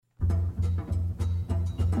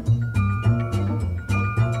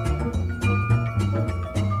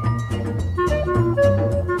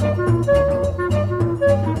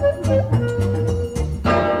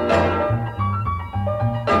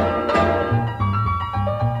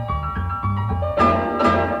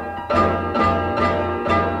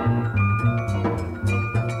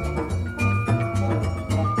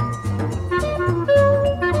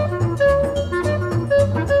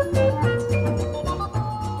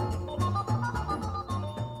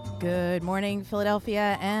Good morning,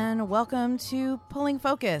 Philadelphia, and welcome to Pulling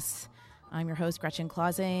Focus. I'm your host, Gretchen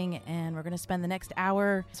Clausing, and we're going to spend the next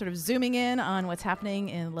hour sort of zooming in on what's happening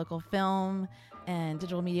in local film and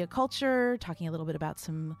digital media culture, talking a little bit about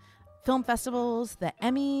some film festivals, the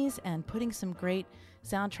Emmys, and putting some great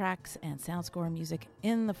soundtracks and sound score music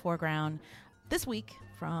in the foreground this week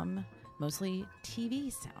from mostly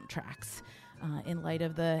TV soundtracks in light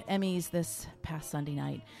of the Emmys this past Sunday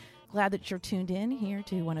night. Glad that you're tuned in here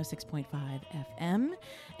to 106.5 FM. And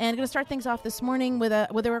I'm going to start things off this morning with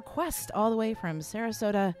a request all the way from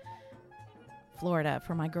Sarasota, Florida,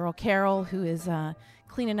 for my girl Carol, who is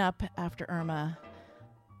cleaning up after Irma.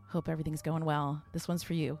 Hope everything's going well. This one's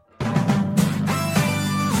for you.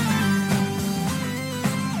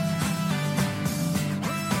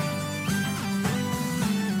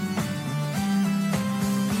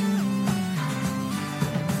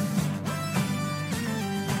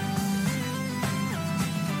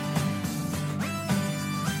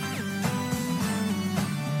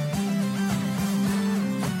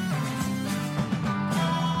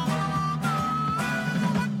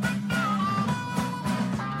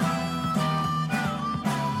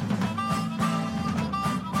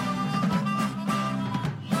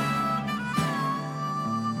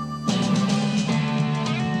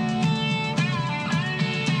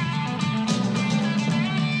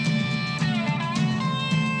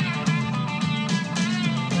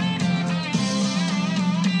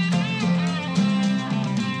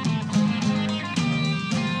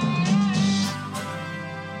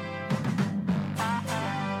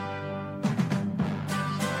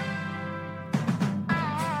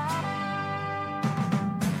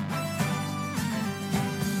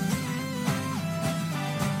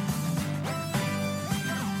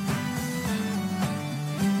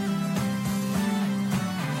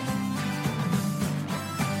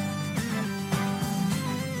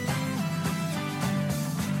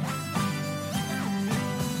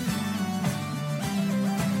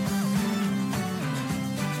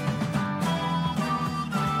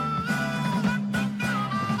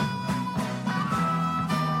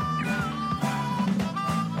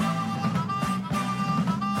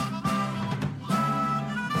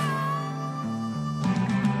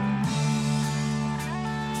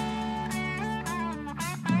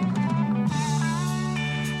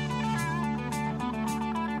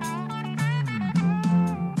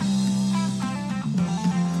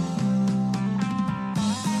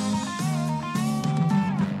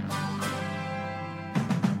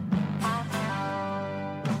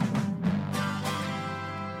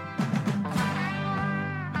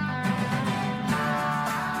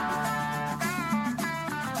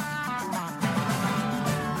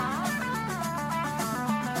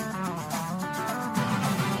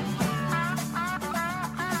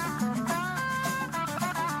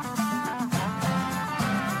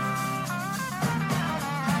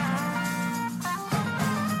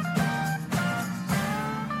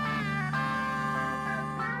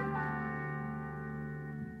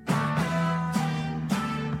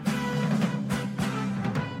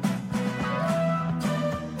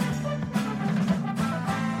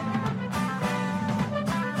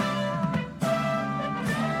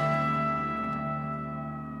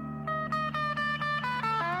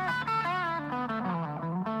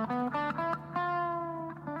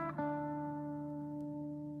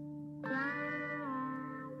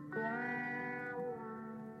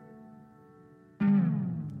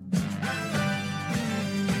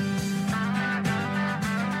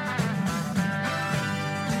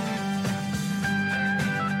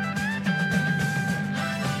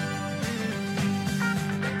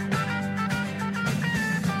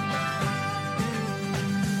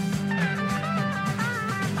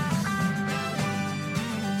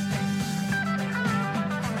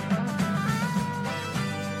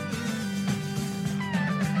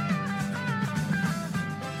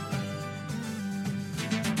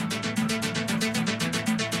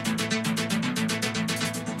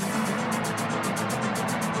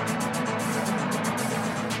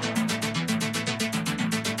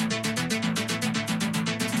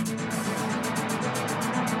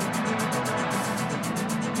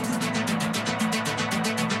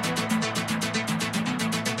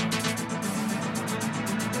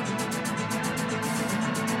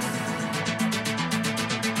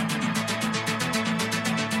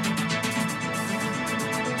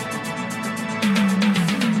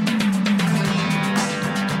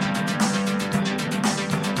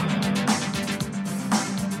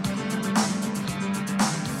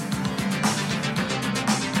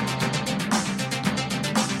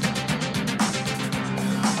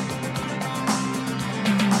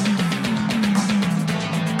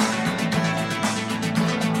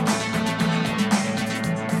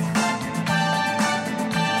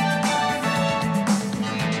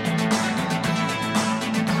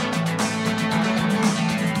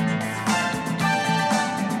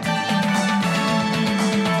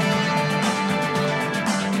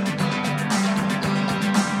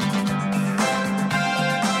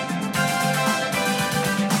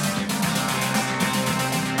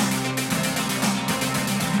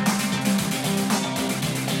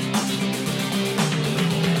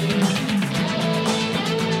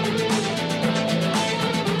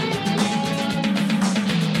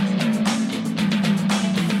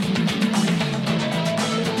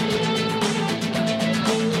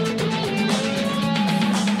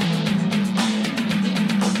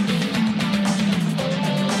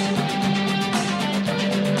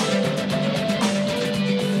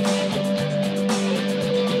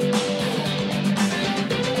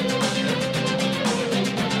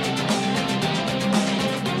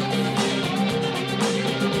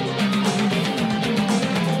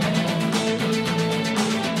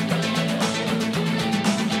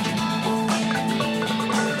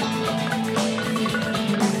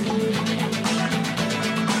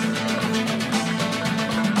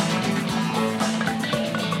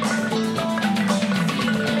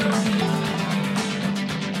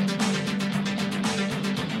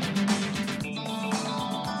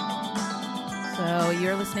 So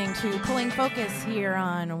you're listening to Pulling Focus here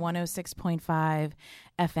on 106.5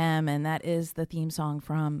 FM, and that is the theme song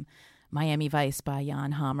from Miami Vice by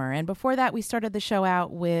Jan Hammer. And before that, we started the show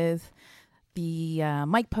out with the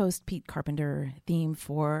Mike Post, Pete Carpenter theme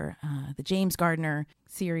for the James Gardner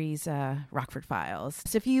series, Rockford Files.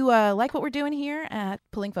 So if you like what we're doing here at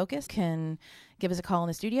Pulling Focus, can give us a call in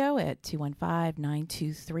the studio at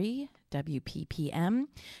 215-923-WPPM.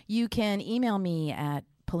 You can email me at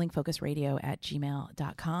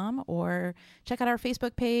pullingfocusradio@gmail.com, or check out our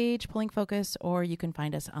Facebook page, Pulling Focus, or you can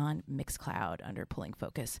find us on Mixcloud under Pulling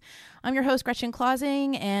Focus. I'm your host, Gretchen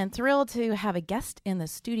Clausing, and thrilled to have a guest in the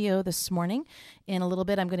studio this morning. In a little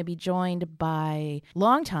bit, I'm going to be joined by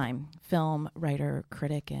longtime film writer,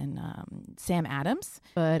 critic, and Sam Adams.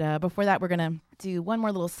 But before that, we're going to do one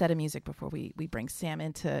more little set of music before we bring Sam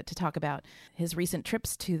in to talk about his recent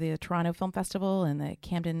trips to the Toronto Film Festival and the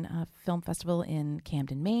Camden Film Festival in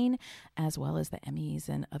Camden, Maine, as well as the Emmys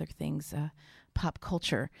and other things, pop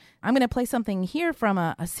culture. I'm going to play something here from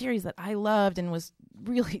a series that I loved and was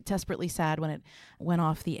really desperately sad when it went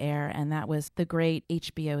off the air, and that was the great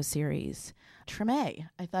HBO series Treme.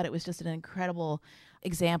 I thought it was just an incredible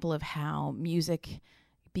example of how music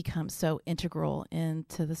becomes so integral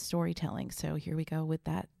into the storytelling. So here we go with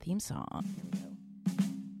that theme song.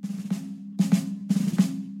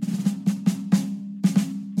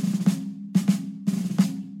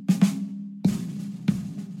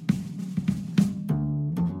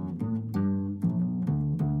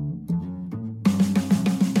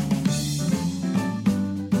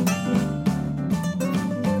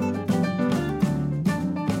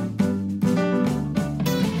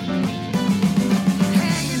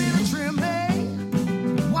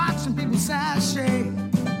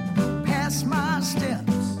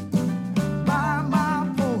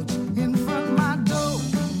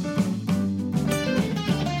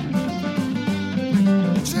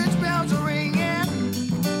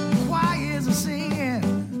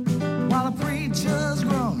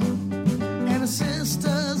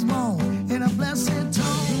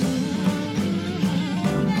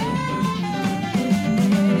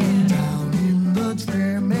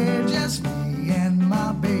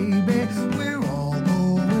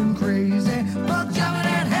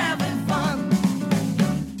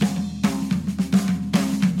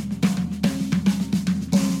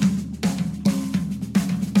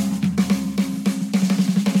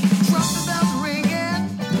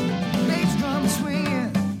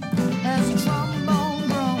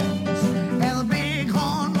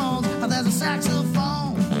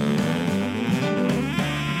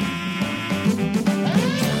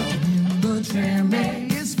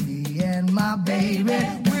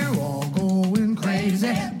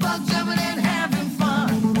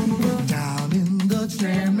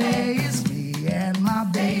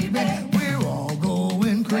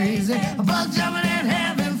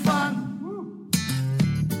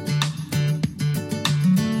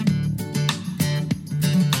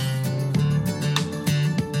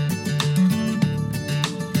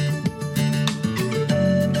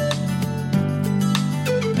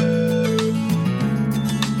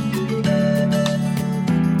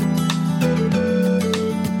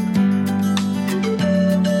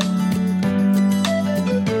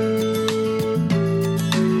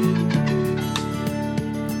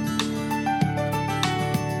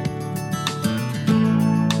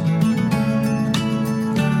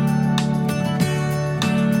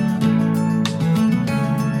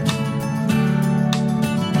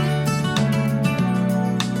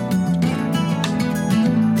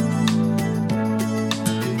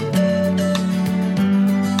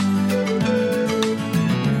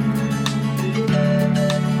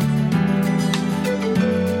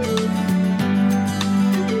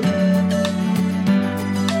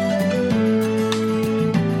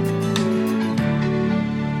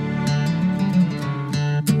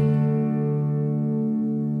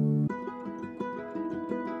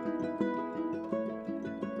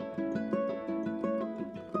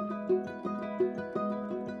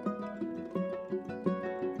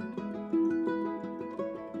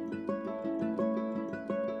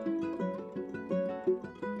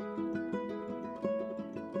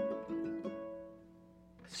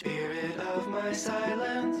 Spirit of my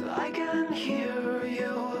silence, I can hear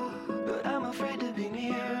you, but I'm afraid to be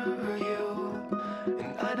near you,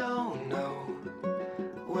 and I don't know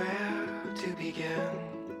where to begin,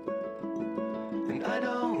 and I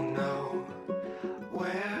don't know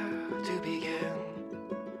where to begin.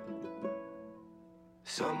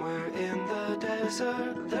 Somewhere in the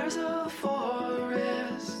desert, there's a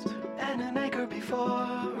forest, and an acre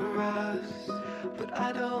before us, but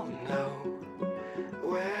I don't know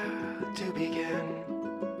where to begin.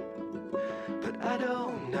 But I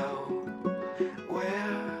don't know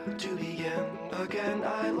where to begin. Again,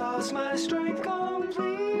 I lost my strength completely.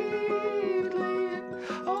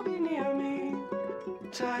 Oh, be near me,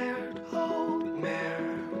 tired old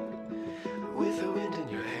mare with the wind in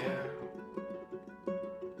your hair.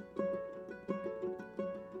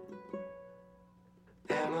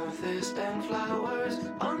 Amethyst and flowers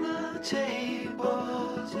on the table.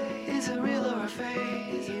 Is it real or a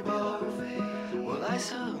fable? Well, I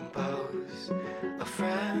suppose a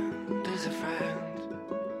friend is a friend,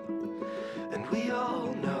 and we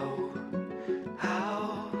all know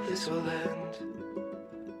how this will end.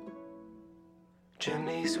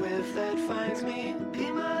 Chimney swift that finds me, be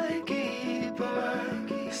my keeper.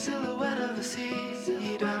 Silhouette of a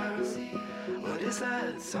cedar. What is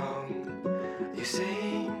that song you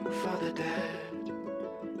sing for the dead?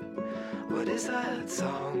 What is that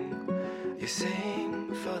song you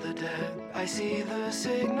sing for the dead? I see the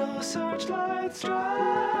signal searchlight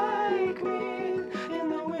strike me in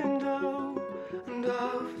the window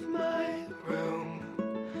of my room.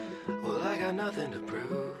 Well, I got nothing to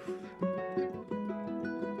prove.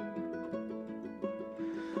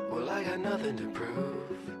 Well, I got nothing to prove.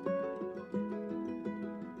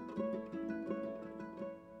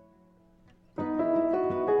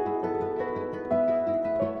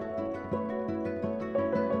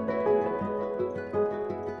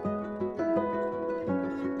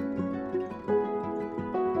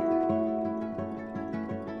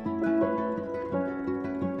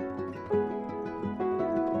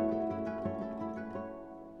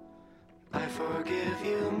 I forgive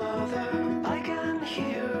you, mother, I can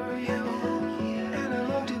hear you, and I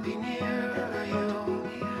long to be near you,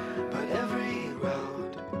 but every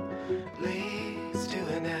road leads to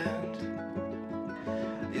an end.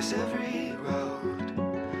 Yes, every road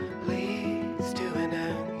leads to an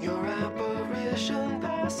end. Your apparition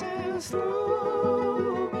passes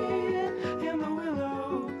through me in the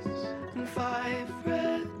willows and 5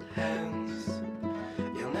 red hens.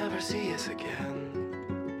 You'll never see us again.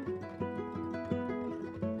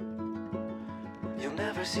 You'll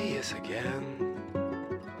never see us again.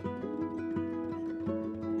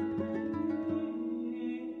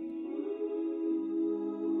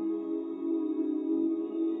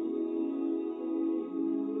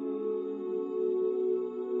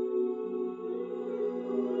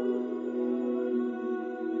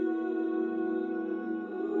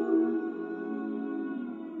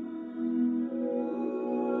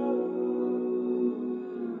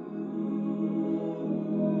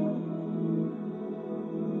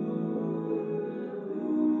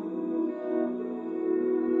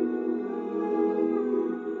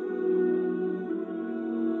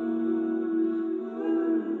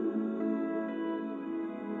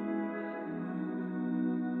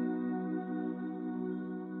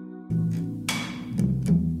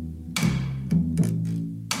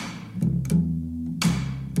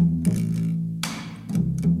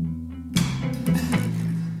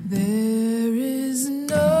 There is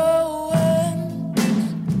no end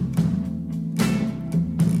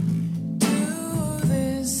to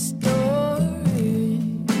this story,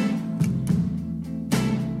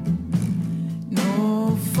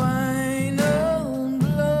 no final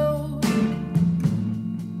blow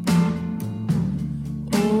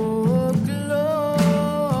or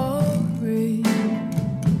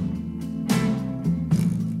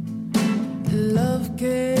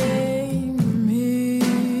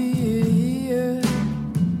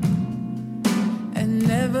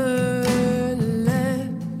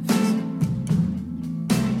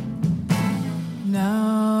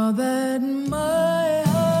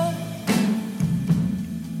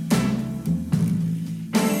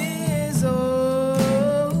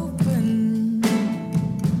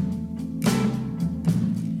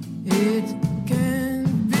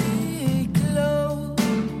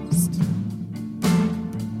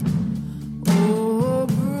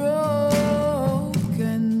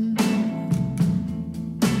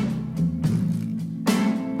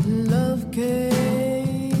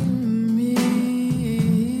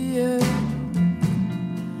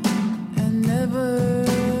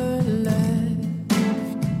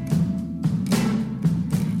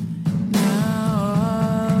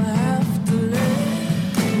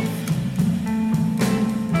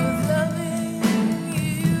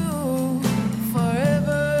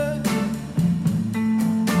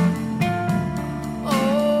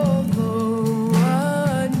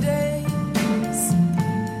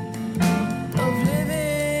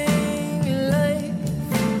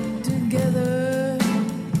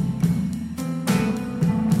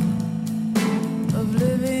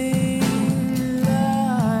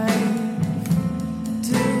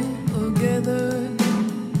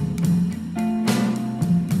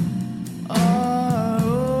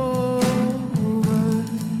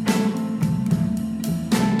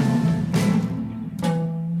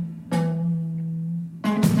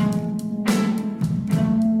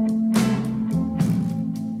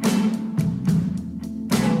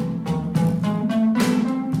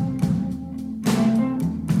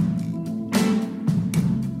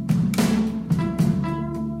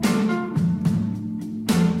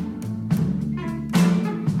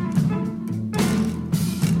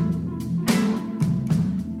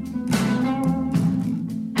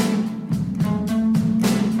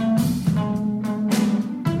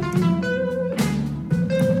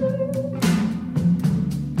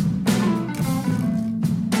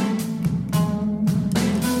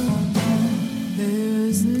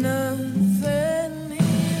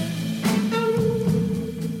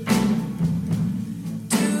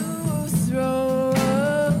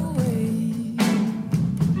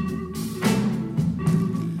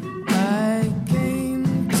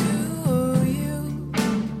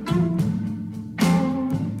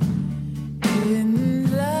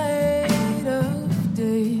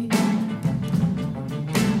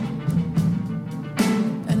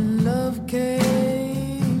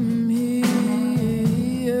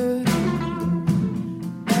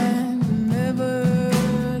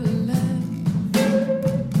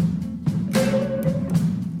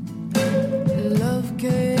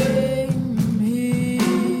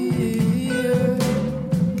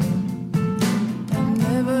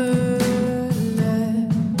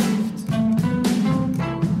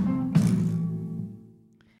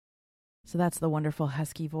So that's the wonderful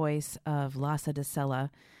husky voice of Lassa de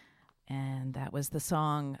Sela. And that was the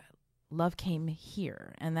song Love Came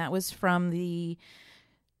Here. And that was from the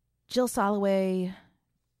Jill Soloway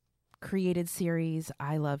created series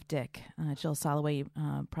I Love Dick. Jill Soloway,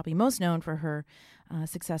 probably most known for her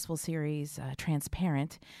successful series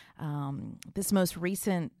Transparent. This most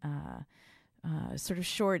recent sort of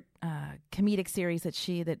short comedic series that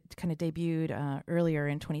kind of debuted earlier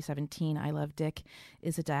in 2017, I Love Dick,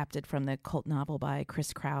 is adapted from the cult novel by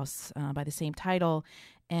Chris Kraus by the same title,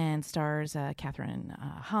 and stars Catherine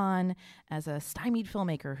Hahn as a stymied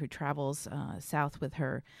filmmaker who travels south with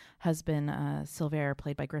her husband, Silver,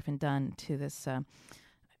 played by Griffin Dunn, to this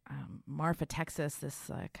Marfa, Texas,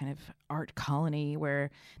 this kind of art colony where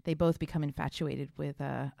they both become infatuated with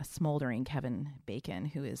a smoldering Kevin Bacon,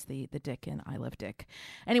 who is the Dick in I Love Dick.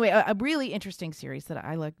 Anyway, a really interesting series that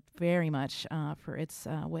I liked very much for its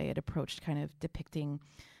way it approached kind of depicting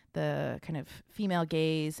the kind of female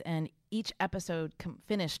gaze, and each episode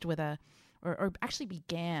finished with or actually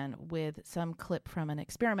began with some clip from an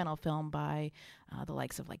experimental film by the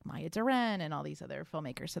likes of like Maya Deren and all these other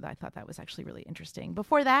filmmakers. So I thought that was actually really interesting.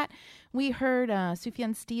 Before that, we heard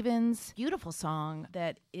Sufjan Stevens' beautiful song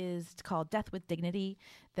that is called Death with Dignity,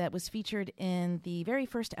 that was featured in the very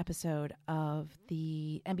first episode of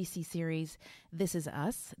the NBC series This Is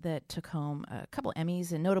Us, that took home a couple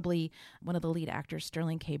Emmys, and notably one of the lead actors,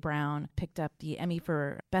 Sterling K. Brown, picked up the Emmy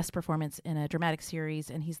for Best Performance in a Dramatic Series,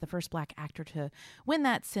 and he's the first Black actor to win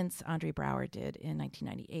that since Andre Braugher did in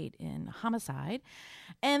 1998 in Homicide.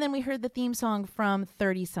 And then we heard the theme song from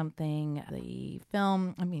 30-something, the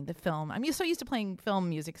film. I'm so used to playing film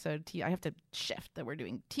music, so I have to shift that we're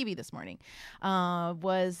doing TV this morning.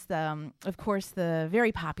 Was, of course, the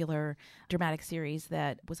very popular dramatic series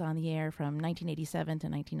that was on the air from 1987 to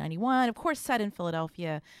 1991, of course, set in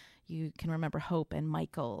Philadelphia. You can remember Hope and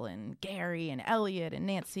Michael and Gary and Elliot and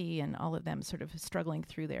Nancy and all of them sort of struggling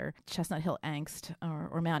through their Chestnut Hill angst,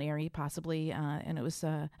 or Mount Airy possibly. And it was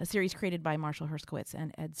a series created by Marshall Herskowitz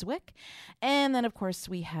and Ed Zwick. And then, of course,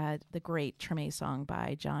 we had the great Treme song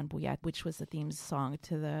by John Boyette, which was the theme song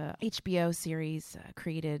to the HBO series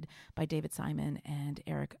created by David Simon and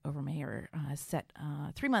Eric Overmyer, set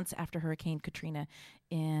 3 months after Hurricane Katrina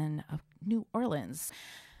in New Orleans.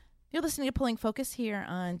 You're listening to Pulling Focus here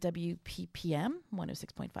on WPPM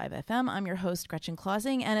 106.5 FM. I'm your host, Gretchen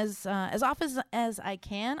Clausing, and as often as I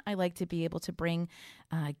can, I like to be able to bring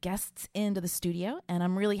guests into the studio, and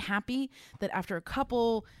I'm really happy that after a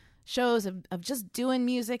couple shows of just doing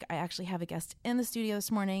music, I actually have a guest in the studio this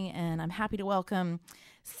morning, and I'm happy to welcome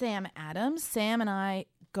Sam Adams. Sam and I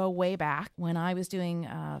go way back. When I was doing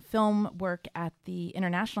film work at the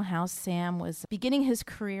International House, Sam was beginning his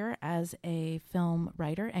career as a film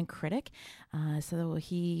writer and critic. So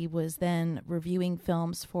he was then reviewing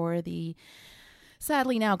films for the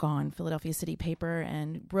sadly now gone Philadelphia City paper,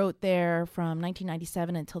 and wrote there from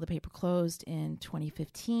 1997 until the paper closed in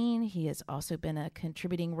 2015. He has also been a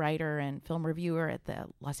contributing writer and film reviewer at the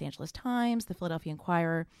Los Angeles Times, the Philadelphia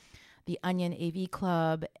Inquirer, the Onion AV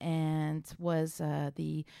Club, and was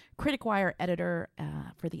the Critic Wire editor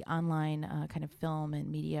for the online kind of film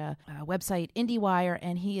and media website IndieWire,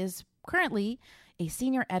 and he is currently a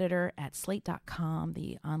senior editor at Slate.com,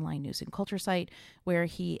 the online news and culture site, where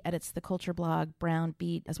he edits the culture blog Brown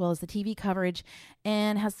Beat, as well as the TV coverage,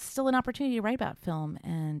 and has still an opportunity to write about film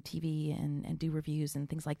and TV and do reviews and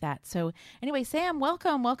things like that. So anyway, Sam,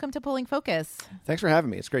 welcome to Pulling Focus. Thanks for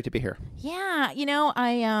having me. It's great to be here. Yeah,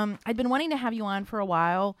 I'd been wanting to have you on for a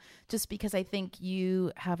while, just because I think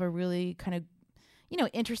you have a really kind of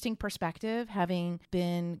interesting perspective, having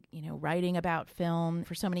been, writing about film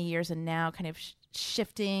for so many years, and now kind of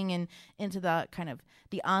shifting and into the kind of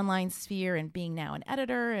the online sphere, and being now an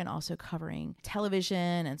editor and also covering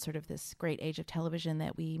television and sort of this great age of television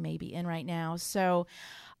that we may be in right now. So,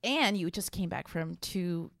 and you just came back from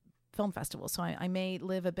 2 film festivals, so I may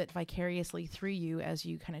live a bit vicariously through you as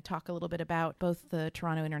you kind of talk a little bit about both the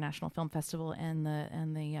Toronto International Film Festival and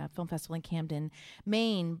the Film Festival in Camden,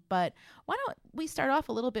 Maine. But why don't we start off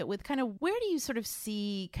a little bit with kind of where do you sort of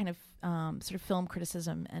see kind of sort of film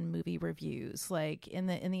criticism and movie reviews, like in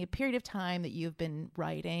the period of time that you've been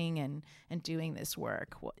writing and doing this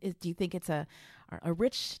work? Do you think it's a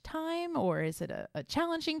rich time, or is it a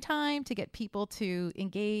challenging time to get people to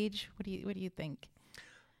engage? What do you think?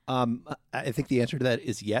 I think the answer to that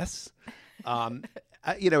is yes.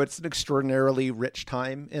 It's an extraordinarily rich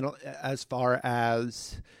time as far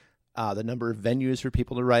as the number of venues for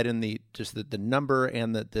people to write in, the number,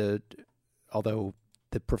 and the although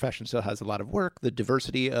the profession still has a lot of work, the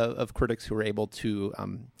diversity of critics who are able to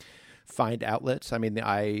find outlets. I mean,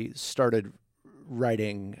 I started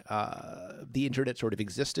writing, the internet sort of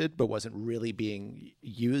existed, but wasn't really being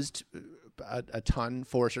used a ton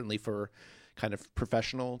certainly for kind of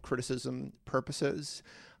professional criticism purposes.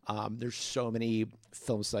 There's so many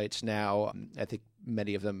film sites now. I think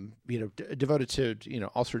many of them, devoted to,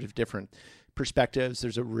 all sorts of different perspectives.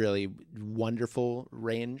 There's a really wonderful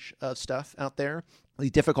range of stuff out there. The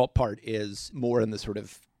difficult part is more in the sort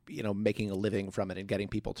of, making a living from it and getting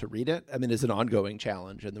people to read it. I mean, it's an ongoing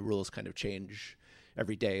challenge, and the rules kind of change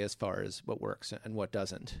every day as far as what works and what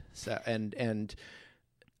doesn't. So, and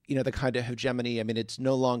the kind of hegemony, I mean, it's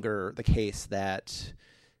no longer the case that,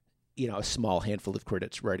 a small handful of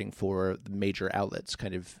critics writing for the major outlets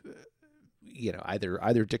kind of,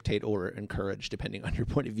 either dictate or encourage, depending on your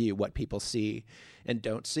point of view, what people see and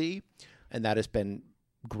don't see. And that has been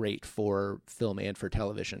great for film and for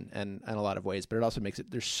television and in a lot of ways, but it also makes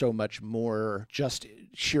it, there's so much more just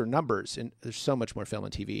sheer numbers, and there's so much more film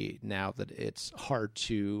and TV now that it's hard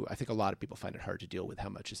to, I think a lot of people find it hard to deal with how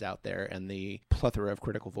much is out there, and the plethora of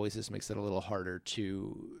critical voices makes it a little harder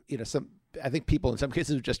to, I think people in some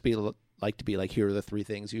cases would just like to be like, here are the 3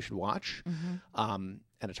 things you should watch. And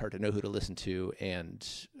it's hard to know who to listen to, and,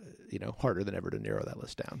 harder than ever to narrow that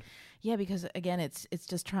list down. Yeah, because again, it's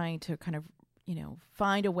just trying to kind of,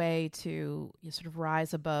 find a way to sort of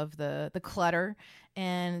rise above the clutter.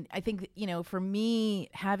 And I think, for me,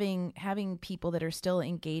 having people that are still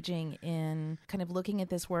engaging in kind of looking at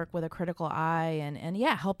this work with a critical eye and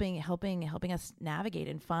helping us navigate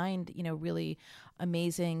and find, really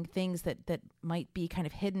amazing things that might be kind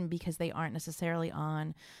of hidden because they aren't necessarily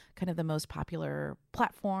on kind of the most popular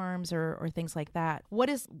platforms or things like that.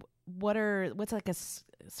 What's like a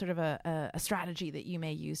sort of a strategy that you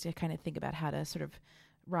may use to kind of think about how to sort of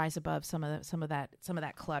rise above some of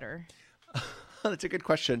that clutter? That's a good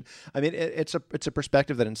question. I mean, it's a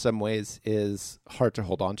perspective that in some ways is hard to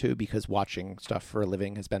hold on to, because watching stuff for a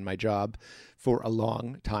living has been my job for a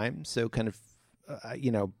long time. So kind of,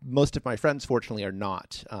 most of my friends, fortunately, are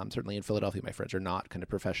not. Certainly in Philadelphia, my friends are not kind of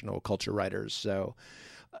professional culture writers. So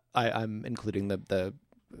I'm including the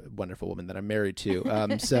wonderful woman that I'm married to.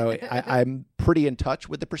 So I'm pretty in touch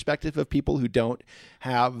with the perspective of people who don't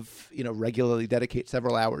have, regularly dedicate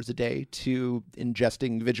several hours a day to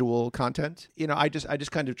ingesting visual content. I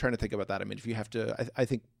just kind of trying to think about that. I mean, if you have to, I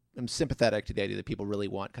think I'm sympathetic to the idea that people really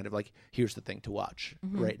want kind of like, here's the thing to watch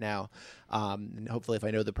right now. And hopefully if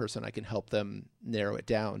I know the person, I can help them narrow it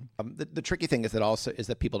down. The tricky thing is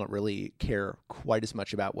that people don't really care quite as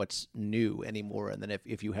much about what's new anymore. And then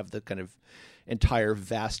if you have the kind of entire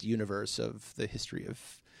vast universe of the history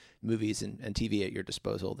of movies and TV at your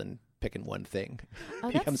disposal, then picking one thing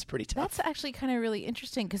becomes pretty tough. That's actually kind of really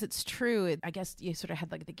interesting, because it's true. I guess you sort of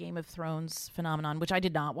had like the Game of Thrones phenomenon, which I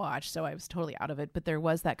did not watch, so I was totally out of it. But there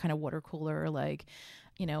was that kind of water cooler, like,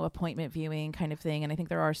 appointment viewing kind of thing. And I think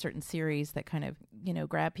there are certain series that kind of,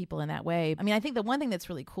 grab people in that way. I mean, I think the one thing that's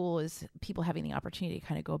really cool is people having the opportunity to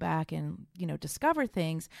kind of go back and, discover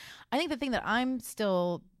things. I think the thing that I'm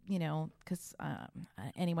still, because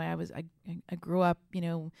anyway, I grew up,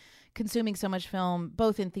 consuming so much film,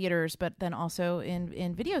 both in theaters, but then also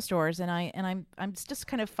in video stores. And I'm just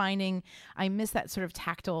kind of finding I miss that sort of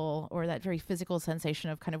tactile or that very physical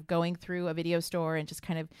sensation of kind of going through a video store and just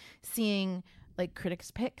kind of seeing like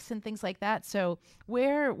critics' picks and things like that. So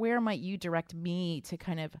where might you direct me to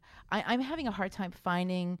kind of, I'm having a hard time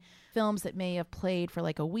finding films that may have played for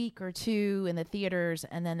like a week or two in the theaters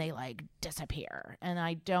and then they like disappear. And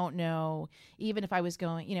I don't know, even if I was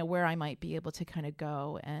going, where I might be able to kind of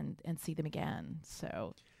go and see them again.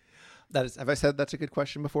 So have I said that's a good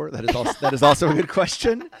question before? That is also a good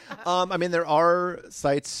question. I mean, there are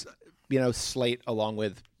sites, Slate, along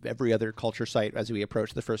with every other culture site, as we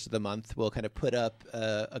approach the first of the month, will kind of put up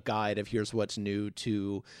a guide of here's what's new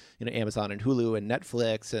to, Amazon and Hulu and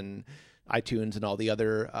Netflix and iTunes and all the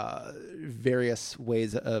other various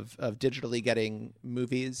ways of digitally getting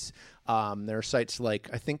movies. There are sites like,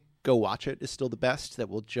 I think Go Watch It is still the best, that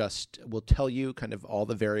will tell you kind of all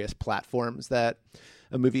the various platforms that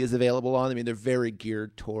a movie is available on. I mean, they're very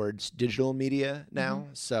geared towards digital media now.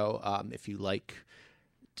 So if you like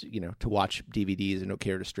to watch DVDs and don't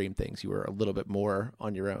care to stream things, you are a little bit more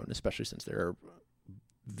on your own, especially since there are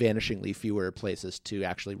vanishingly fewer places to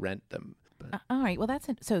actually rent them. All right. Well,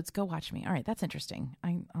 so it's Go Watch Me. All right. That's interesting.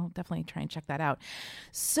 I'll definitely try and check that out.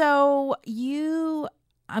 So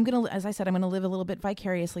as I said, I'm going to live a little bit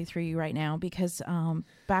vicariously through you right now, because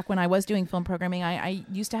back when I was doing film programming, I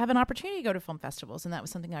used to have an opportunity to go to film festivals, and that was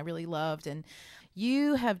something I really loved. And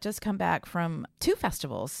you have just come back from 2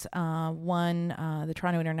 festivals. One, the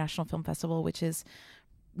Toronto International Film Festival, which is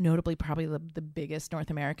notably probably the biggest North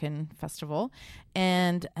American festival,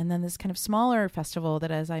 and then this kind of smaller festival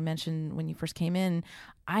that, as I mentioned when you first came in,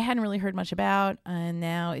 I hadn't really heard much about, and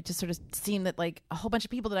now it just sort of seemed that like a whole bunch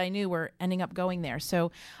of people that I knew were ending up going there.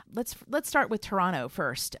 So let's start with Toronto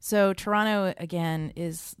first. So Toronto, again,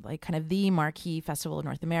 is like kind of the marquee festival in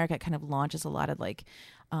North America. It kind of launches a lot of like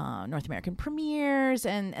North American premieres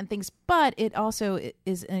and things, but it also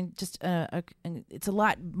is it's a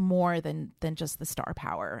lot more than just the star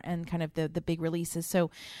power and kind of the big releases. So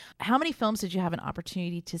how many films did you have an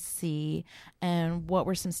opportunity to see, and what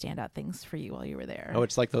were some standout things for you while you were there? Oh,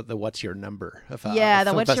 it's like the what's your number? Of, yeah,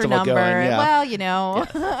 the film what's your festival number? Going, yeah. Well, you know.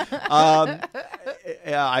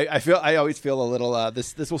 Yeah, I always feel a little,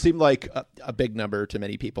 this will seem like a big number to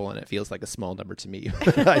many people, and it feels like a small number to me.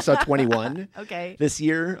 I saw 21 Okay. this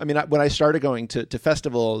year. I mean, when I started going to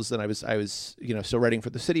festivals, and I was still writing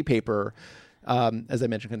for the City Paper, as I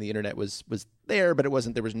mentioned, kind of the internet was there, but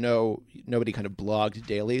there was nobody kind of blogged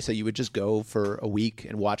daily. So you would just go for a week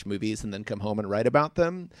and watch movies and then come home and write about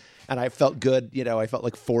them. And I felt good. I felt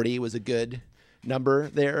like 40 was a good number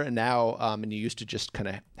there. And now, and you used to just kind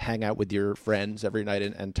of hang out with your friends every night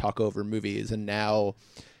and talk over movies. And now,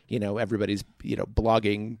 everybody's,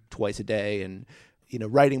 blogging twice a day and,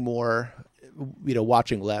 writing more,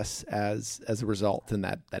 watching less as a result. And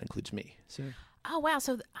that includes me. So. Oh, wow.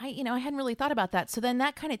 So I hadn't really thought about that. So then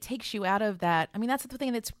that kind of takes you out of that. I mean, that's the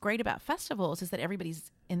thing that's great about festivals, is that everybody's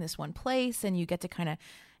in this one place and you get to kind of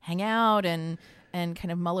hang out and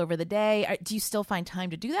kind of mull over the day. Do you still find time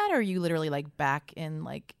to do that, or are you literally like back in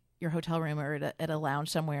like your hotel room or at a lounge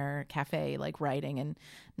somewhere, cafe, like writing and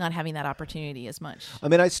not having that opportunity as much? I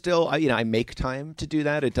mean, I make time to do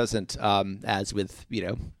that. It doesn't, as with,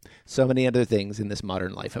 so many other things in this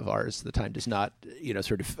modern life of ours, the time does not,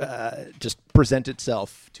 just present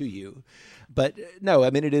itself to you. But no, I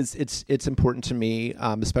mean, it's important to me,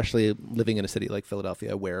 especially living in a city like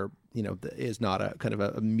Philadelphia, where, is not a kind of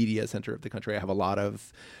a media center of the country. I have a lot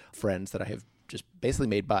of friends that I have just basically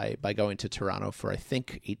made by going to Toronto for, I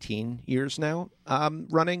think, 18 years now,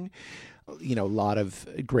 running. A lot of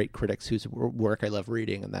great critics whose work I love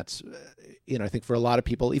reading. And that's, I think for a lot of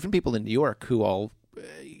people, even people in New York who all,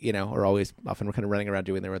 are always often kind of running around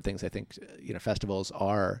doing their own things. I think, festivals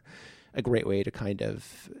are a great way to kind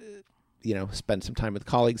of, spend some time with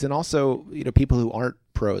colleagues, and also, people who aren't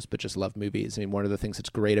pros but just love movies. I mean, one of the things that's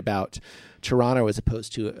great about Toronto as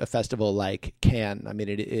opposed to a festival like Cannes, I mean,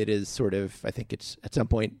 it is sort of, I think it's at some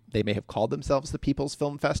point they may have called themselves the People's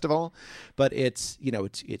Film Festival, but it's,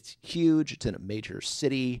 it's huge. It's in a major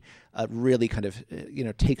city, really kind of,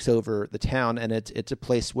 takes over the town. And it's a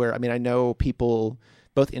place where, I mean, I know people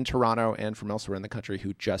both in Toronto and from elsewhere in the country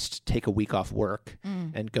who just take a week off work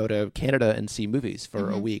and go to Canada and see movies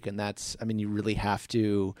for a week. And that's, I mean, you really have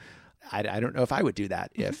to, I don't know if I would do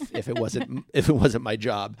that if it wasn't my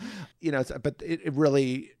job, but it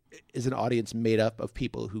really is an audience made up of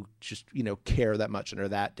people who just, care that much and are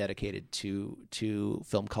that dedicated to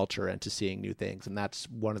film culture and to seeing new things. And that's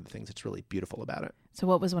one of the things that's really beautiful about it. So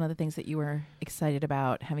what was one of the things that you were excited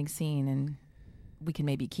about having seen and we can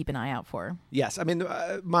maybe keep an eye out for? Yes. I mean,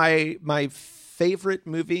 my favorite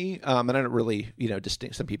movie, and I don't really,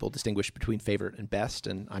 some people distinguish between favorite and best,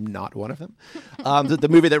 and I'm not one of them. The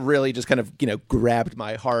movie that really just kind of, grabbed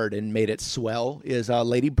my heart and made it swell is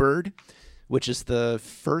Lady Bird, which is the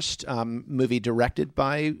first movie directed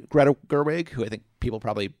by Greta Gerwig, who I think people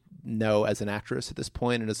probably know as an actress at this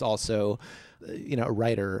point, and is also a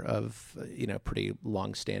writer of pretty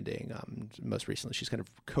long-standing. Most recently, she's kind of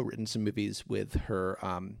co-written some movies with her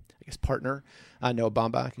partner Noah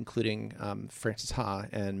Baumbach, including Frances Ha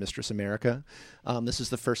and Mistress America. This is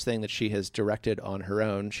the first thing that she has directed on her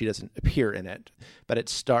own. She doesn't appear in it, but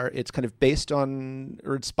it's kind of based on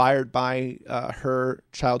or inspired by her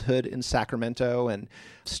childhood in Sacramento, and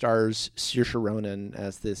stars Saoirse Ronan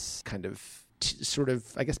as this kind of sort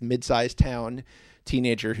of, I guess, mid-sized town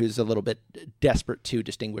teenager who's a little bit desperate to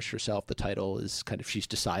distinguish herself. The title is kind of, she's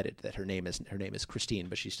decided that her name is Christine,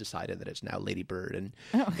 but she's decided that it's now Lady Bird, and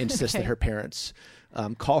insists that her parents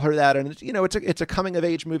call her that. And it's a coming of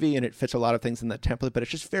age movie, and it fits a lot of things in that template, but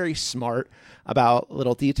it's just very smart about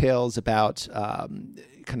little details about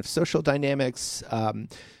kind of social dynamics.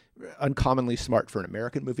 Uncommonly smart for an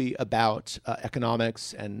American movie about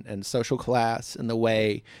economics and social class, and the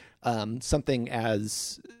way something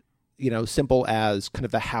as simple as kind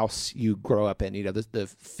of the house you grow up in, the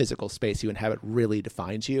physical space you inhabit really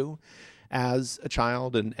defines you as a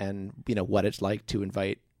child, and what it's like to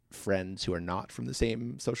invite friends who are not from the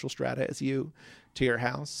same social strata as you to your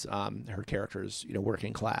house. Her character's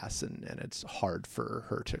working class, and it's hard for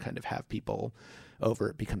her to kind of have people over.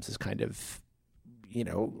 It becomes this kind of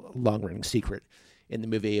long running secret in the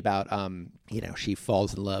movie about, she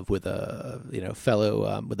falls in love with a,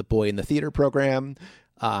 fellow, with a boy in the theater program,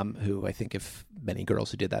 who I think if many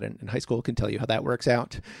girls who did that in high school can tell you how that works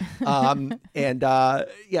out. So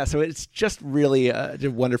it's just really a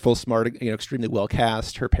wonderful, smart, extremely well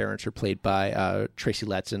cast. Her parents are played by Tracy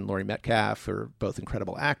Letts and Laurie Metcalf, who are both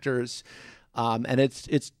incredible actors. And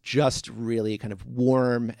it's just really kind of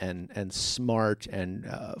warm and smart and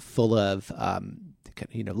full of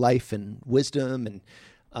life and wisdom,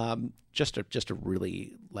 and just a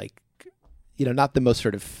really not the most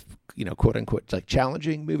sort of quote unquote like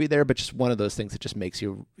challenging movie there, but just one of those things that just makes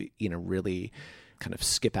you really kind of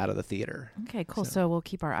skip out of the theater. Okay, cool. So we'll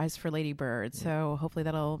keep our eyes for Lady Bird. So hopefully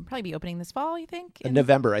that'll probably be opening this fall, you think? In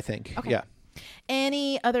November, I think. Okay. Yeah.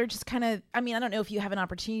 Any other just kind of, I don't know if you have an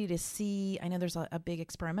opportunity to see, I know there's a big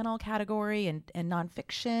experimental category and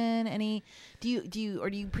nonfiction. Do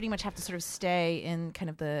you pretty much have to sort of stay in kind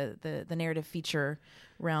of the narrative feature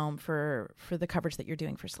realm for the coverage that you're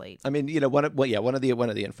doing for Slate? One of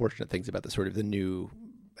the unfortunate things about the sort of the new,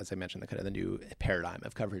 as I mentioned, the new paradigm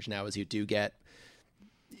of coverage now is you do get,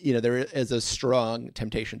 there is a strong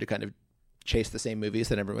temptation to kind of chase the same movies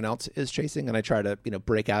that everyone else is chasing, and I try to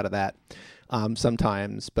break out of that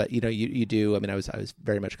sometimes. But you do. I was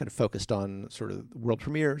very much kind of focused on sort of world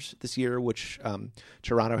premieres this year, which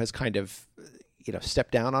Toronto has kind of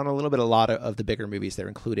stepped down on a little bit. A lot of the bigger movies there,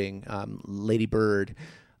 including Lady Bird,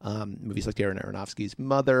 movies like Darren Aronofsky's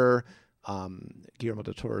Mother, Guillermo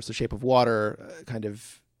del Toro's The Shape of Water,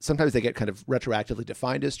 sometimes they get kind of retroactively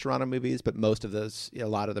defined as Toronto movies, but most of those, a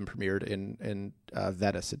lot of them premiered in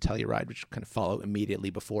Venice at Telluride, which kind of follow immediately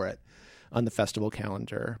before it on the festival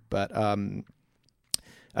calendar. But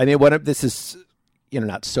this is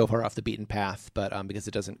not so far off the beaten path, but because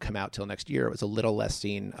it doesn't come out till next year, it was a little less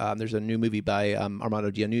seen. There's a new movie by Armando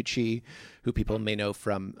Iannucci, who people may know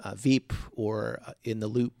from Veep or In the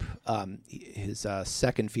Loop. His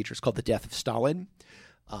second feature is called The Death of Stalin.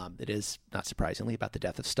 It is, not surprisingly, about the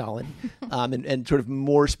death of Stalin. And sort of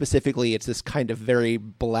more specifically, it's this kind of very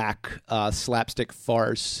black slapstick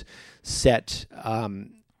farce set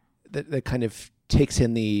that kind of takes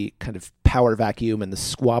in the kind of power vacuum and the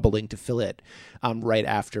squabbling to fill it right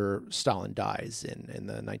after Stalin dies in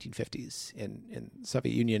the 1950s in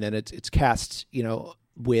Soviet Union. And it's cast,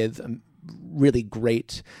 with really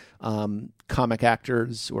great comic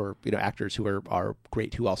actors, or actors who are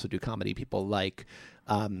great who also do comedy. People like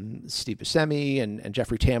Steve Buscemi and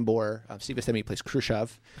Jeffrey Tambor. Steve Buscemi plays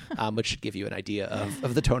Khrushchev, which should give you an idea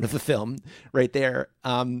of the tone of the film right there.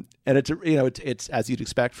 And it's as you'd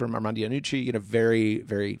expect from Armando Iannucci, very,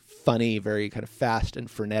 very funny, very kind of fast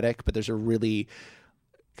and frenetic, but there's a really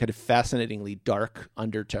kind of fascinatingly dark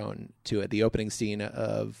undertone to it. The opening scene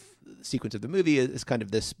of the sequence of the movie is kind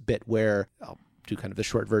of this bit where, I'll do kind of the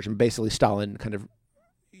short version, basically Stalin kind of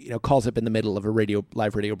calls up in the middle of a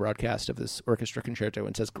live radio broadcast of this orchestra concerto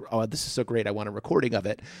and says, "Oh, this is so great, I want a recording of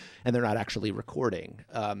it." And they're not actually recording.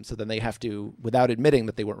 So then they have to, without admitting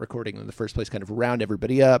that they weren't recording in the first place, kind of round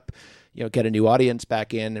everybody up, get a new audience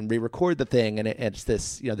back in and re-record the thing. And it's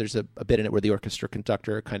this, there's a bit in it where the orchestra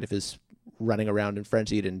conductor kind of is running around and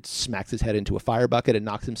frenzied and smacks his head into a fire bucket and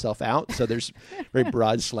knocks himself out. So there's very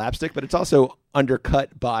broad slapstick, but it's also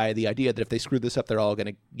undercut by the idea that if they screw this up, they're all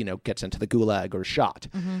going to, get sent to the gulag or shot.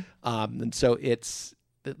 Mm-hmm. And so it's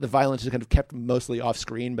the violence is kind of kept mostly off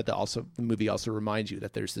screen, but the movie also reminds you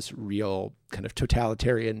that there's this real kind of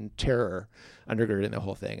totalitarian terror undergirding the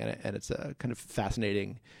whole thing. And it's a kind of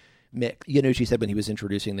fascinating mix. She said when he was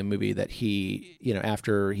introducing the movie that he,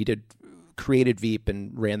 after he created Veep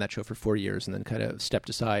and ran that show for 4 years and then kind of stepped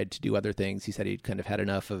aside to do other things. He said he'd kind of had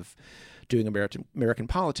enough of doing American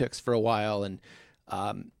politics for a while and,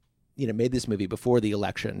 made this movie before the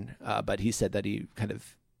election. But he said that he kind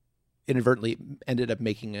of inadvertently ended up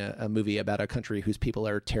making a movie about a country whose people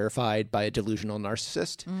are terrified by a delusional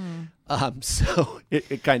narcissist. So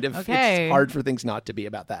it kind of, it's hard for things not to be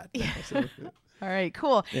about that. Yeah. All right,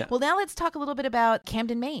 cool. Yeah. Well, now let's talk a little bit about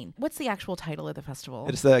Camden, Maine. What's the actual title of the festival?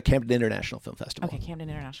 It's the Camden International Film Festival. Okay, Camden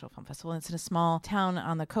International Film Festival. And it's in a small town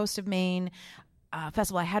on the coast of Maine.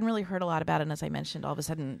 Festival I hadn't really heard a lot about, and as I mentioned, all of a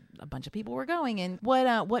sudden a bunch of people were going. And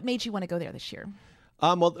what made you want to go there this year?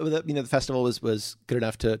 Well, the festival was good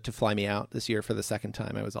enough to fly me out this year for the second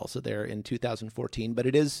time. I was also there in 2014, but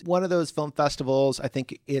it is one of those film festivals. I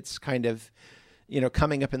think it's kind of,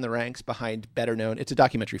 coming up in the ranks behind better known. It's a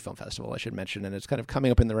documentary film festival, I should mention, and it's kind of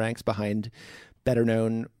coming up in the ranks behind better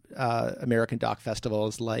known American doc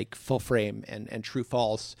festivals like Full Frame and True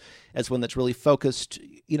False, as one that's really focused,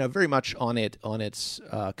 very much on its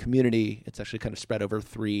community. It's actually kind of spread over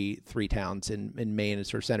three towns in Maine.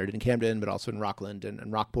 It's sort of centered in Camden, but also in Rockland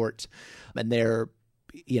and Rockport, and they're,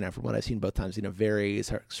 from what I've seen both times, very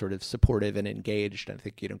sort of supportive and engaged. And I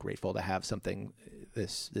think, grateful to have something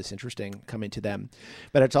this interesting coming to them.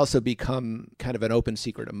 But it's also become kind of an open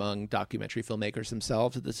secret among documentary filmmakers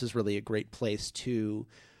themselves that this is really a great place to,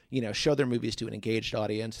 show their movies to an engaged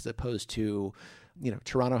audience, as opposed to,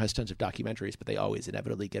 Toronto has tons of documentaries, but they always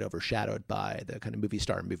inevitably get overshadowed by the kind of movie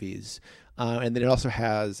star movies. And then it also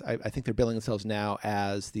has, I think they're billing themselves now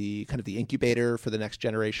as the kind of the incubator for the next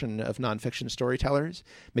generation of nonfiction storytellers,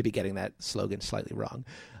 maybe getting that slogan slightly wrong.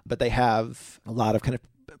 But they have a lot of kind of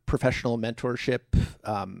professional mentorship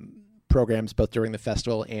programs both during the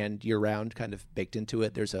festival and year-round kind of baked into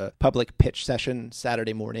it. There's a public pitch session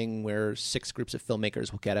Saturday morning where 6 groups of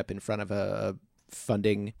filmmakers will get up in front of a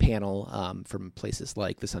funding panel from places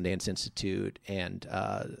like the Sundance Institute and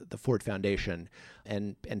the Ford Foundation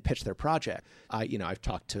and pitch their project. I've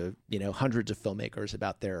talked to, hundreds of filmmakers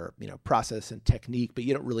about their, process and technique, but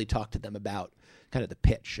you don't really talk to them about kind of the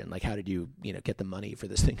pitch and like, how did you, get the money for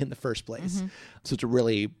this thing in the first place? Mm-hmm. So it's a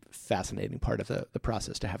really fascinating part of the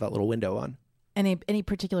process to have that little window on. Any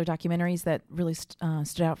particular documentaries that really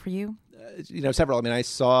stood out for you? Several. I mean, I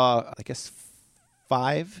saw, I guess,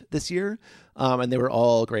 5 this year, and they were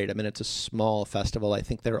all great. I mean, it's a small festival. I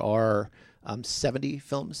think there are 70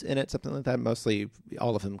 films in it, something like that. Mostly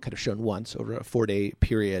all of them kind of shown once over a 4-day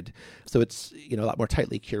period. So it's, a lot more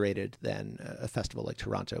tightly curated than a festival like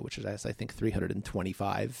Toronto, which has, I think,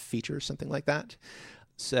 325 features, something like that.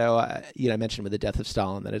 So, I mentioned with The Death of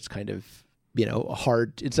Stalin that it's kind of,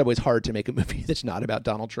 hard, in some ways hard to make a movie that's not about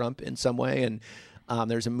Donald Trump in some way. And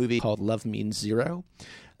there's a movie called Love Means Zero,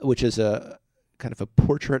 which is a kind of a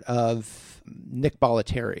portrait of Nick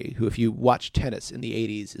Bollettieri, who, if you watch tennis in the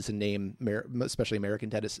 80s, is a name, especially American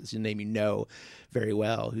tennis, is a name very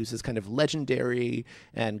well, who's this kind of legendary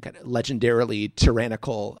and kind of legendarily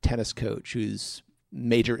tyrannical tennis coach whose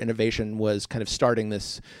major innovation was kind of starting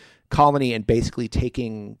this colony and basically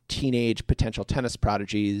taking teenage potential tennis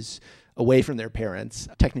prodigies away from their parents,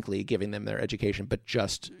 technically giving them their education, but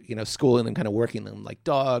just, schooling them, kind of working them like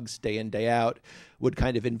dogs day in, day out, would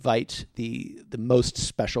kind of invite the most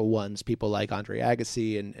special ones, people like Andre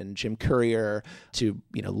Agassi and Jim Courier, to,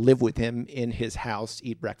 live with him in his house,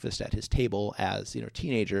 eat breakfast at his table as,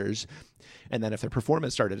 teenagers. And then if their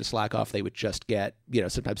performance started to slack off, they would just get,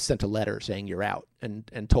 sometimes sent a letter saying you're out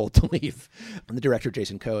and told to leave. And the director,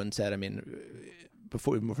 Jason Cohen, said,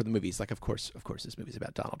 before the movies, like, of course, this movie's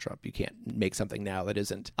about Donald Trump. You can't make something now that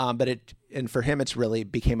isn't. And for him, it's really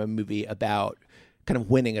became a movie about kind of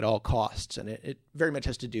winning at all costs. And it very much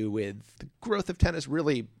has to do with the growth of tennis,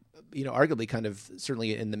 really, arguably kind of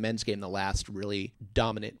certainly in the men's game, the last really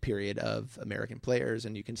dominant period of American players.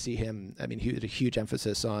 And you can see him, he had a huge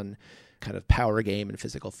emphasis on kind of power game and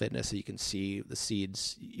physical fitness. So you can see the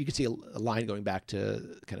seeds, you can see a line going back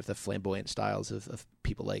to kind of the flamboyant styles of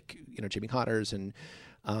people like, Jimmy Connors and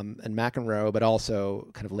McEnroe, but also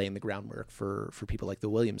kind of laying the groundwork for people like the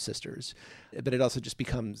Williams sisters. But it also just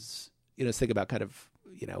becomes, think about kind of,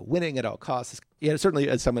 winning at all costs. Certainly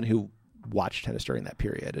as someone who watched tennis during that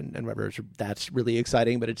period and whatever, that's really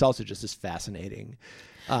exciting, but it's also just this fascinating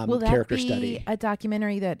character study. Will that be a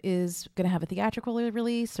documentary that is going to have a theatrical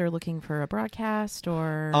release, or looking for a broadcast,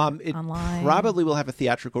 or it online? Probably will have a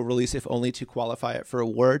theatrical release, if only to qualify it for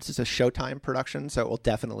awards. It's a Showtime production, so it will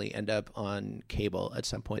definitely end up on cable at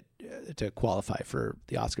some point. To qualify for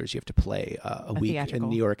the Oscars, you have to play a week theatrical. In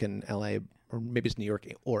New York and LA, or maybe it's New York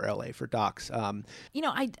or LA for docs.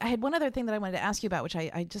 I had one other thing that I wanted to ask you about, which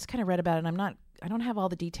I just kind of read about, and I don't have all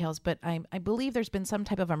the details, but I believe there's been some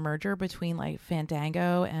type of a merger between like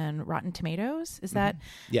Fandango and Rotten Tomatoes. Is that?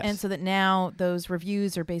 Yes. And so that now those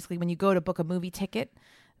reviews are basically, when you go to book a movie ticket,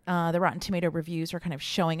 the Rotten Tomato reviews are kind of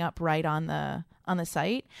showing up right on the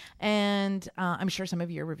site. And I'm sure some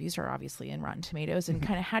of your reviews are obviously in Rotten Tomatoes. And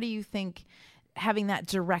kind of, how do you think having that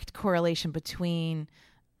direct correlation between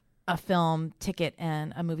a film ticket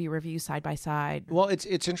and a movie review side by side? Well, it's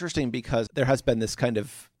interesting because there has been this kind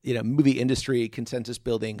of, movie industry consensus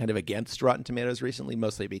building kind of against Rotten Tomatoes recently,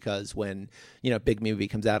 mostly because when, big movie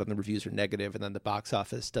comes out and the reviews are negative and then the box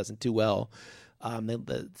office doesn't do well,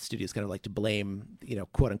 the studios kind of like to blame,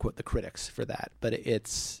 quote unquote, the critics for that. But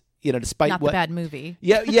it's, despite not the bad movie.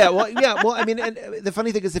 Yeah. Well, and the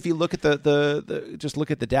funny thing is, if you look at the just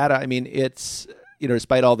look at the data, it's,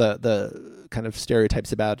 despite all the kind of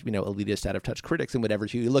stereotypes about, elitist, out of touch critics and whatever.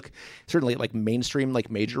 You look certainly at like mainstream,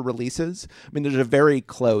 like major releases. I mean, there's a very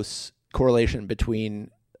close correlation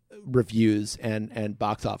between reviews and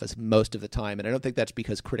box office most of the time. And I don't think that's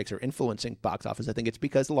because critics are influencing box office. I think it's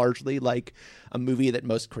because largely like a movie that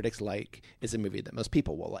most critics like is a movie that most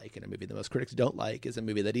people will like. And a movie that most critics don't like is a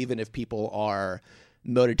movie that even if people are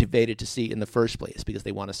motivated to see in the first place because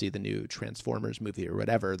they want to see the new Transformers movie or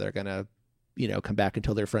whatever, they're going to, come back and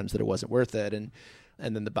tell their friends that it wasn't worth it. And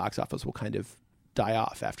then the box office will kind of die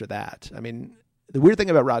off after that. I mean, the weird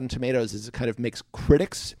thing about Rotten Tomatoes is it kind of makes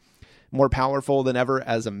critics more powerful than ever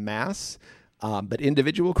as a mass, but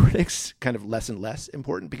individual critics kind of less and less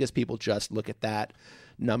important because people just look at that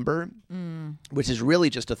number, which is really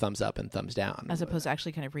just a thumbs up and thumbs down. As opposed to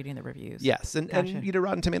actually kind of reading the reviews. Yes, and Gotcha.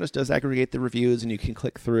 Rotten Tomatoes does aggregate the reviews and you can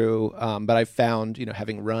click through, but I've found,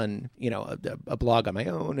 having run, a blog on my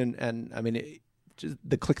own, and I mean, just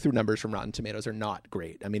the click-through numbers from Rotten Tomatoes are not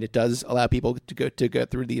great. I mean, it does allow people to go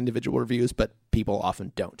through the individual reviews, but people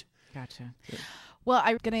often don't. Gotcha. Well,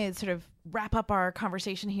 I'm going to sort of wrap up our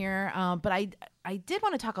conversation here, but I did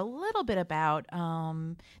want to talk a little bit about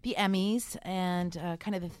the Emmys, and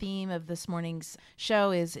kind of the theme of this morning's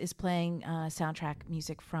show is playing soundtrack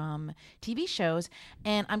music from TV shows.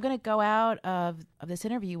 And I'm going to go out of this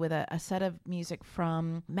interview with a set of music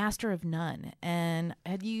from Master of None. And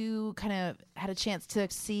had you kind of had a chance to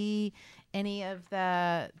see any of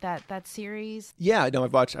that series? Yeah, no,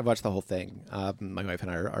 I've watched the whole thing. My wife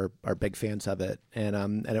and I are big fans of it,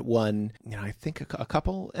 and it won, I think a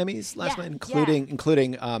couple Emmys last night,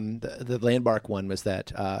 including the Landmark one was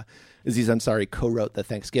that Aziz Ansari co-wrote the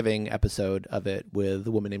Thanksgiving episode of it with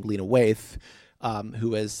a woman named Lena Waithe,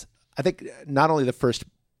 who is, I think, not only the first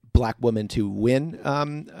Black woman to win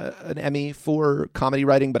an Emmy for comedy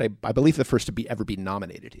writing, but I believe the first to ever be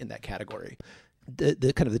nominated in that category.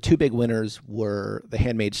 The kind of the two big winners were The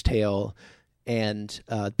Handmaid's Tale and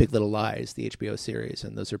Big Little Lies, the HBO series,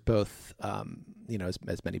 and those are both,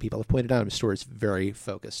 as many people have pointed out, stories very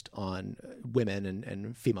focused on women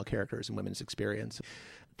and female characters and women's experience.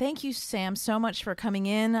 Thank you, Sam, so much for coming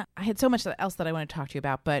in. I had so much else that I want to talk to you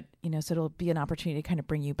about, but, so it'll be an opportunity to kind of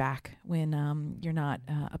bring you back when you're not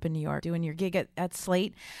up in New York doing your gig at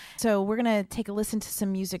Slate. So we're going to take a listen to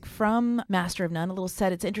some music from Master of None, a little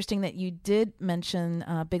set. It's interesting that you did mention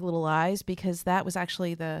Big Little Lies, because that was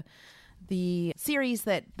actually the series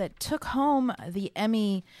that took home the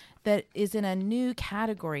Emmy that is in a new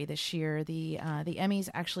category this year. The Emmys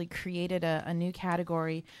actually created a new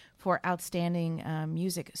category for outstanding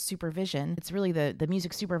music supervision. It's really the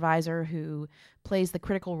music supervisor who plays the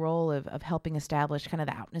critical role of helping establish kind of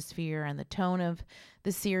the atmosphere and the tone of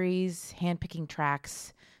the series, handpicking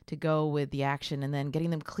tracks to go with the action, and then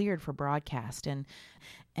getting them cleared for broadcast. And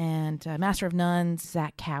Master of None's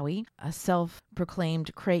Zach Cowie, a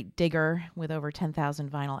self-proclaimed crate digger with over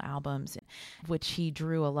 10,000 vinyl albums, which he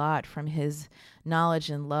drew a lot from his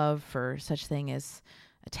knowledge and love for such thing as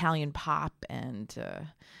Italian pop and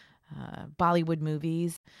Bollywood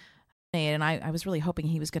movies. And I was really hoping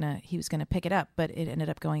he was gonna pick it up, but it ended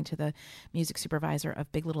up going to the music supervisor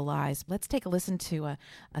of Big Little Lies. Let's take a listen to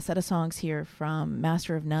a set of songs here from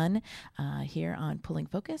Master of None here on Pulling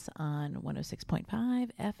Focus on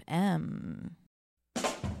 106.5 FM.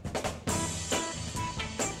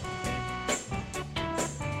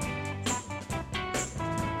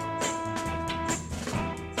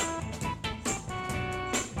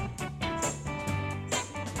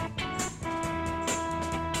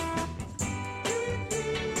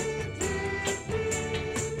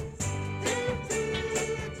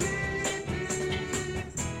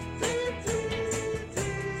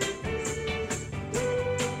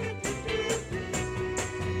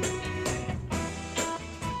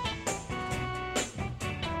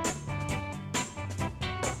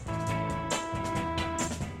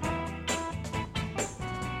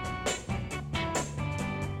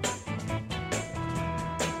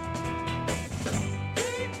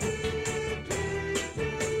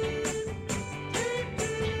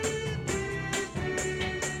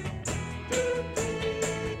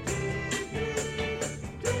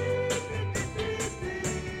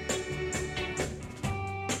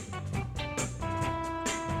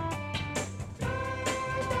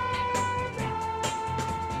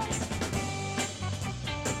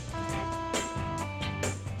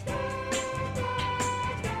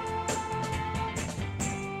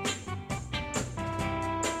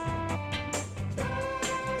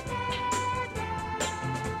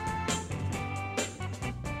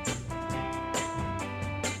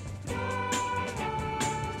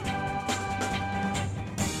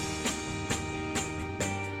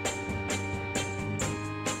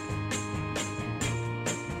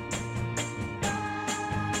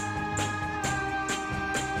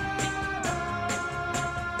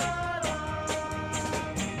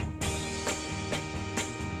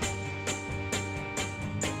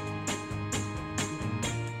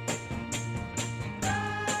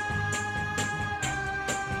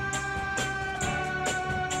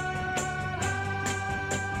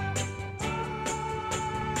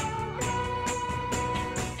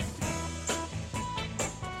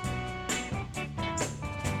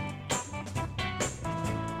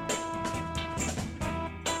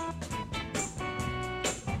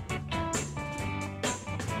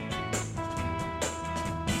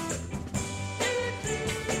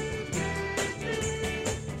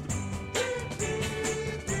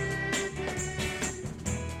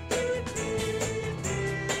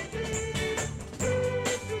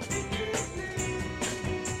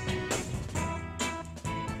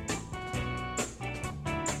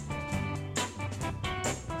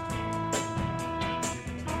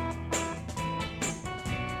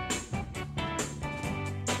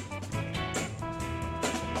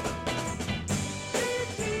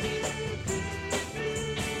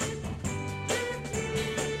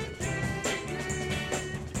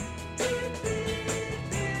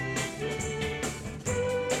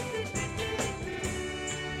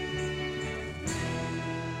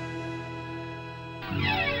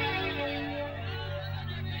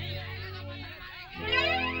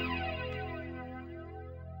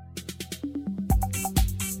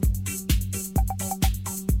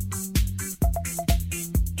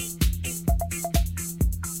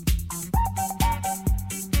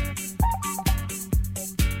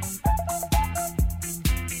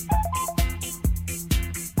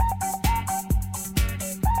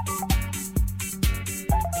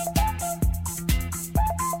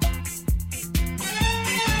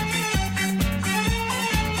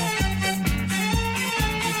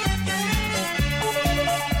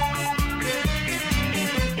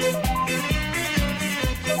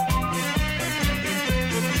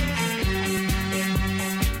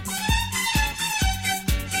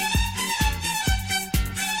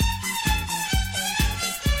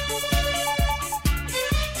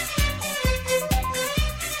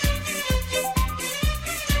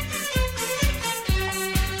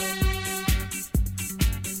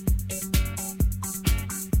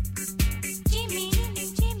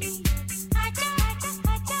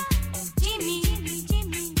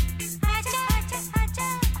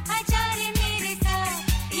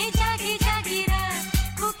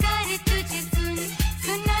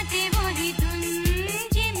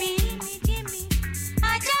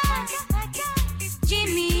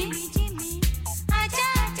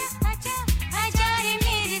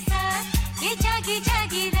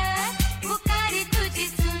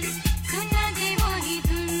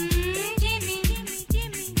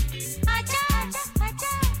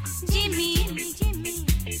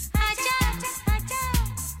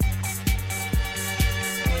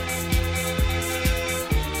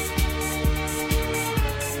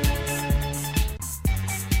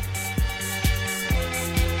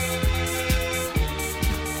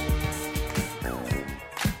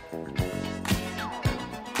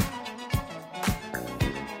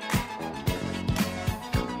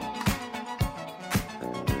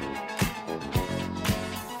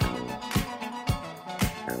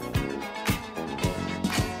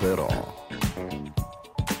 Però,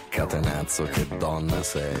 catenazzo che donna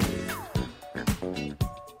sei.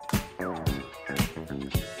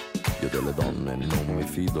 Io delle donne non mi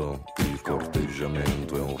fido, il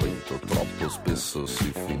corteggiamento è un rito, troppo spesso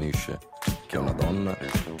si finisce che una donna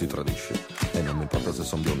ti tradisce. E non mi importa se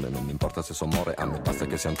son bionde, non mi importa se son more, a me basta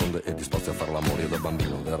che siano tonde e disposte a far l'amore. Io da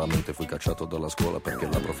bambino veramente fui cacciato dalla scuola perché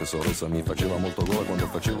la professoressa mi faceva molto gola quando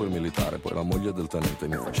facevo il militare. Poi la moglie del tenente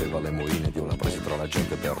mi faceva le moine ed io la presi tra la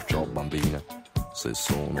gente, perciò bambina, se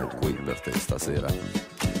sono qui per te stasera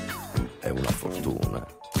è una fortuna.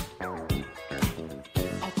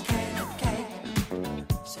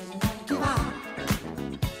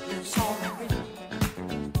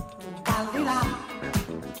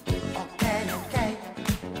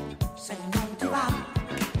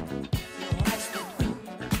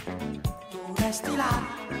 Resti là,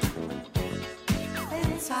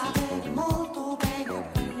 pensare molto bene a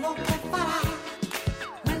quello che farà.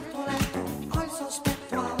 Nel tuo letto ho il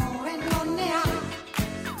sospetto, amore non ne ha.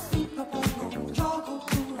 Ti propongo un gioco,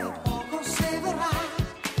 dura poco se vorrà.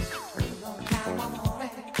 Tu lo chiama amore,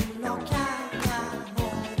 tu lo chiama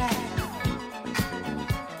amore.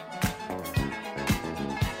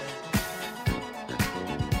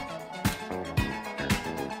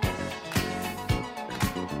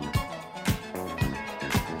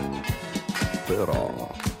 Però,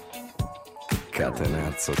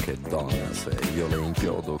 catenazzo che donna sei. Io le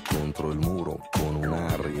inchiodo contro il muro con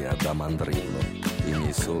un'aria da mandrillo. I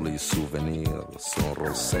miei soli souvenir sono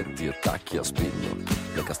rossetti e tacchi a spillo.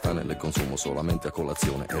 Le castane le consumo solamente a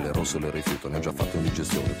colazione e le rosse le rifiuto, ne ho già fatto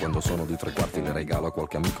indigestione. Quando sono di 3/4 le regalo a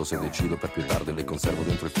qualche amico, se decido per più tardi le conservo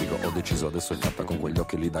dentro il frigo. Ho deciso, adesso è fatta, con quegli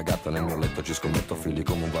occhi lì da gatta nel mio letto ci scommetto fili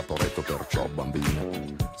come un vaporetto. Perciò bambina,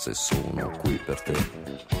 se sono qui per te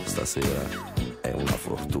stasera è una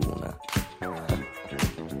fortuna.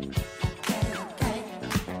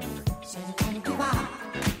 Se non ti va,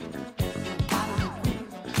 balli qui,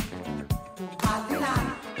 tu balli là.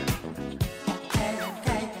 Ok,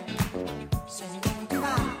 se non ti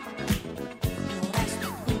va, io resto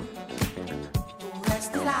qui, tu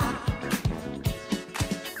resti là.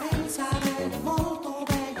 Pensare molto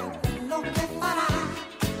bene a quello che farà.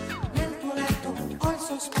 Nel tuo letto ho il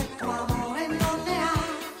sospetto, amore non ne ha.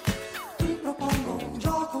 Ti propongo un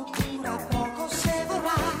gioco, dura poco se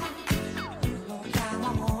vorrà. Tu lo chiama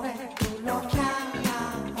amore, tu lo chiama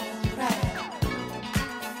amore.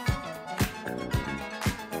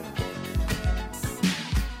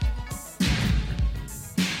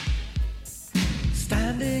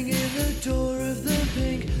 Standing in the door of the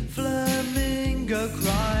pink flamingo,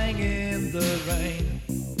 crying in the rain.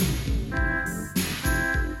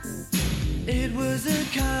 It was a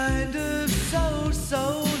kind of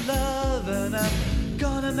so love, and I'm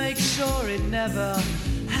gonna make sure it never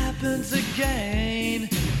happens again.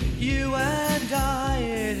 You and I,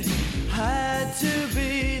 it had to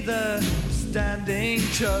be the standing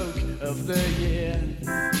joke of the year.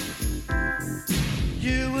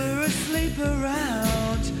 You were asleep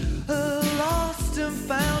around, lost and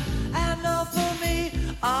found, and now for me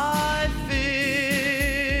I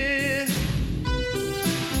fear.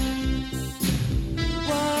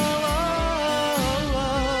 Whoa, whoa,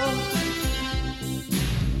 whoa.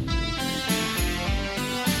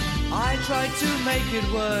 I tried to make it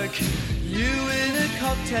work, you in a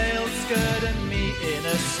cocktail skirt and me in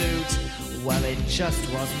a suit. Well, it just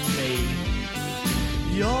wasn't me.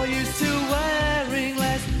 You're used to wearing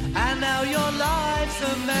less, and now your life's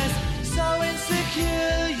a mess. So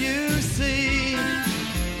insecure, you see.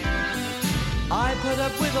 I put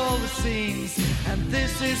up with all the scenes, and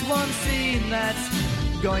this is one scene that's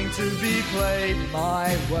going to be played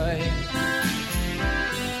my way.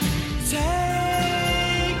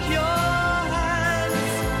 Take your hands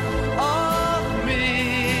off me.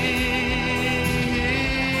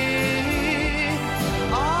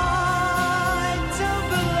 I don't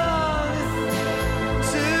belong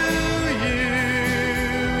to you,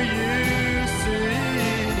 you see.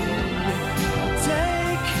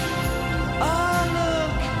 Take a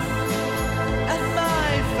look at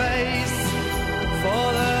my face for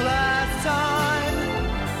the last time.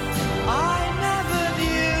 I never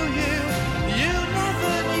knew you, you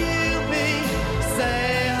never knew me. Say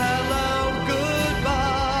hello,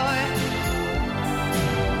 goodbye.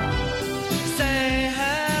 Say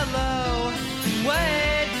hello,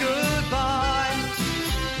 wave goodbye.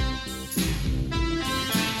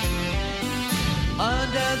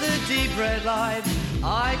 Under the deep red light,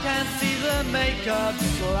 I can see the makeup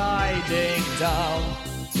sliding down.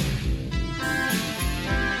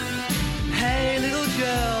 Hey little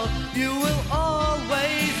girl, you will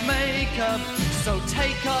always make up, so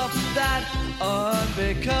take off that unbelief.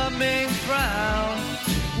 becoming frown.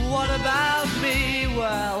 What about me?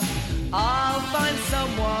 Well, I'll find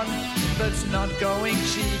someone that's not going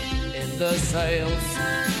cheap in the sales.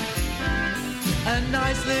 A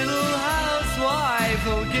nice little housewife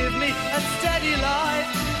will give me a steady life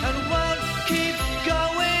and won't keep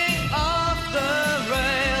going off the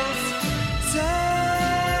rails.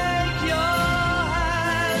 Take your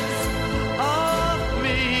hands off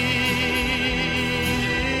me.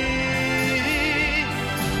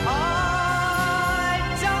 I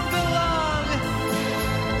don't belong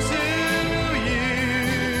to you,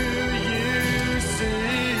 you see.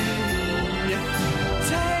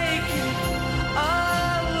 Take a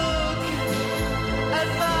look at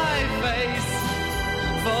my face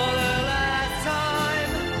for the last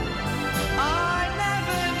time. I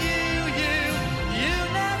never knew you, you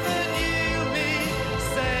never knew me.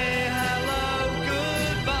 Say hello,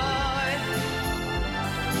 goodbye.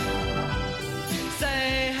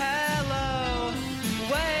 Say hello,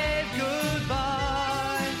 wave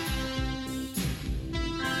goodbye.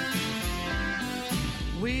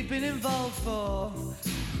 We've been involved for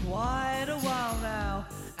quite a while now,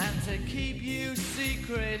 and to keep you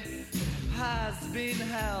secret has been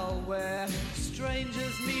hell. We're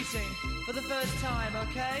strangers meeting for the first time,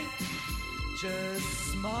 okay? Just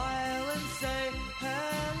smile and say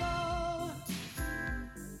hello.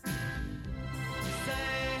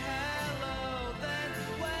 Say hello, then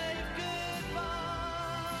wave goodbye.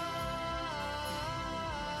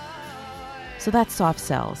 So that's Soft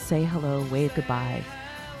Cell, Say Hello, Wave Goodbye,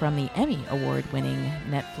 from the Emmy Award-winning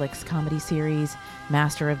Netflix comedy series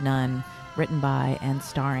Master of None, written by and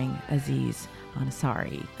starring Aziz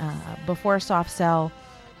Ansari. Before Soft Cell,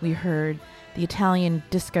 we heard the Italian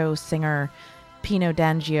disco singer Pino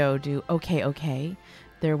D'Angio do OK OK.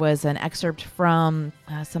 There was an excerpt from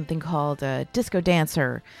something called Disco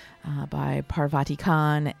Dancer by Parvati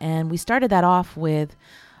Khan, and we started that off with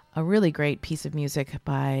a really great piece of music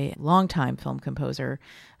by longtime film composer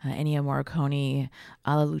Ennio Morricone,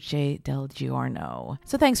 Alla Luce del Giorno.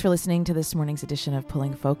 So thanks for listening to this morning's edition of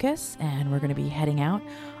Pulling Focus, and we're going to be heading out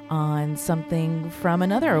on something from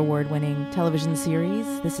another award-winning television series.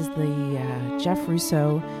 This is the Jeff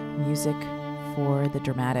Russo music for the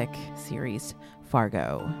dramatic series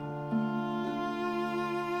Fargo.